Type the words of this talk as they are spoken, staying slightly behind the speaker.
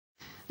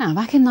Now,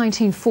 back in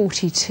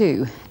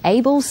 1942,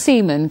 able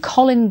seaman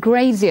Colin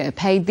Grazier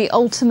paid the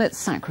ultimate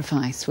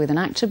sacrifice with an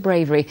act of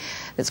bravery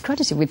that's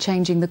credited with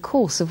changing the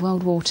course of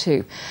World War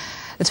II.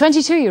 The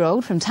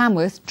 22-year-old from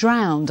Tamworth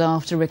drowned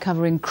after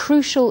recovering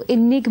crucial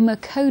Enigma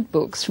code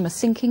books from a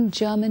sinking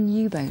German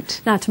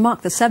U-boat. Now, to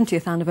mark the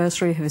 70th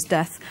anniversary of his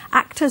death,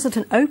 actors at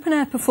an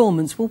open-air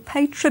performance will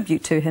pay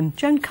tribute to him.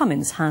 Joan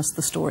Cummins has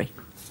the story.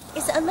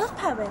 Is it a love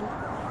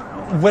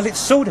poem? Well, it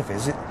sort of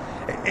is.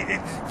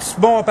 It's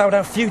more about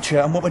our future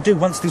and what we'll do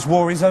once this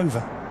war is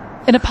over.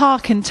 In a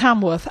park in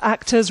Tamworth,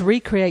 actors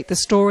recreate the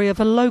story of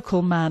a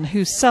local man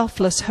whose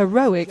selfless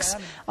heroics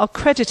are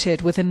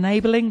credited with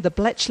enabling the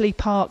Bletchley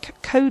Park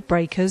code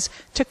breakers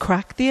to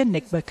crack the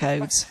Enigma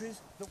codes.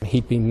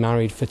 He'd been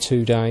married for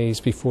 2 days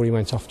before he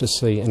went off to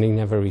sea and he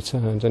never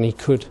returned, and he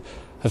could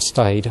have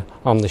stayed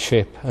on the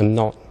ship and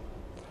not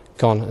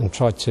gone and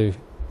tried to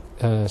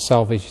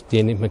salvage the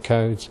Enigma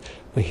codes,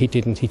 but he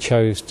didn't. He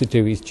chose to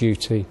do his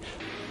duty.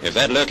 If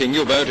that lurking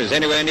U-boat is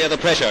anywhere near the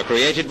pressure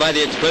created by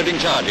the exploding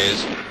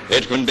charges,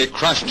 it can be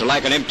crushed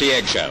like an empty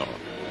eggshell.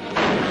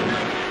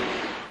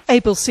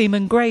 Able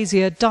seaman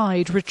Grazier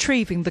died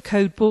retrieving the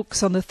code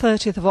books on the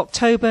 30th of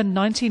October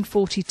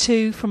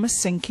 1942 from a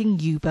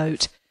sinking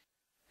U-boat.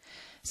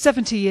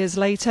 70 years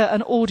later,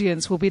 an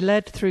audience will be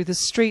led through the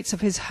streets of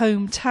his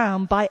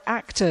hometown by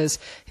actors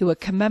who are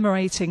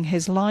commemorating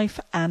his life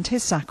and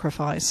his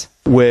sacrifice.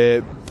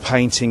 We're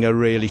painting a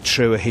really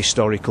true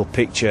historical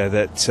picture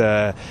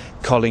that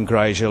Colin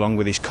Grazier, along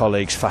with his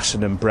colleagues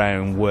Fasten and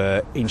Brown,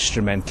 were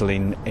instrumental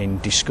in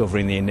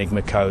discovering the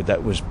Enigma code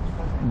that was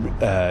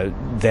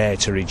there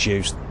to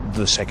reduce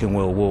the Second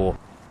World War.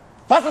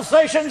 Battle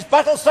stations!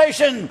 Battle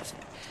stations!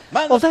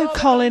 Although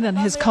Colin and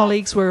his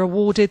colleagues were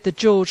awarded the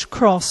George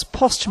Cross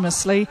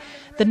posthumously,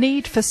 the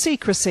need for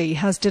secrecy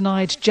has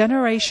denied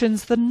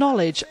generations the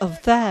knowledge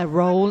of their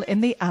role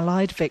in the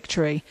Allied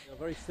victory.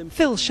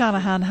 Phil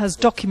Shanahan has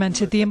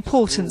documented the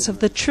importance of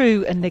the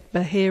true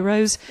Enigma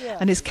heroes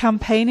and is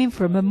campaigning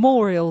for a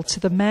memorial to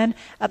the men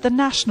at the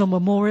National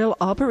Memorial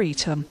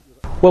Arboretum.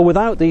 Well,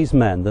 without these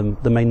men,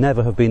 there may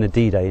never have been a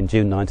D-Day in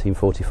June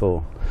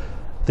 1944.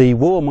 The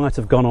war might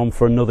have gone on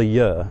for another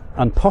year,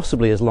 and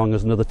possibly as long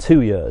as another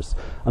 2 years,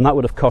 and that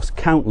would have cost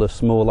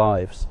countless more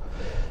lives.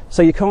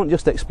 So you can't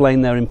just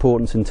explain their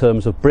importance in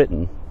terms of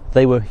Britain.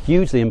 They were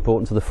hugely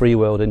important to the free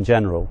world in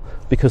general,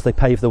 because they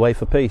paved the way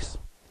for peace.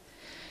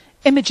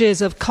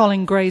 Images of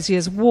Colin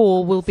Grazier's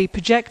war will be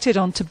projected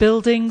onto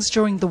buildings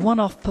during the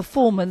one-off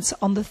performance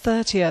on the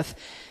 30th,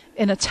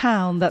 in a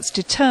town that's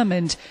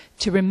determined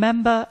to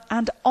remember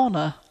and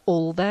honour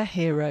all their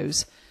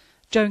heroes.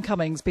 Joan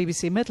Cummins,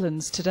 BBC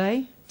Midlands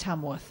Today,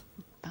 Tamworth.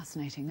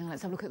 Fascinating. Now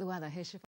let's have a look at the weather. Here's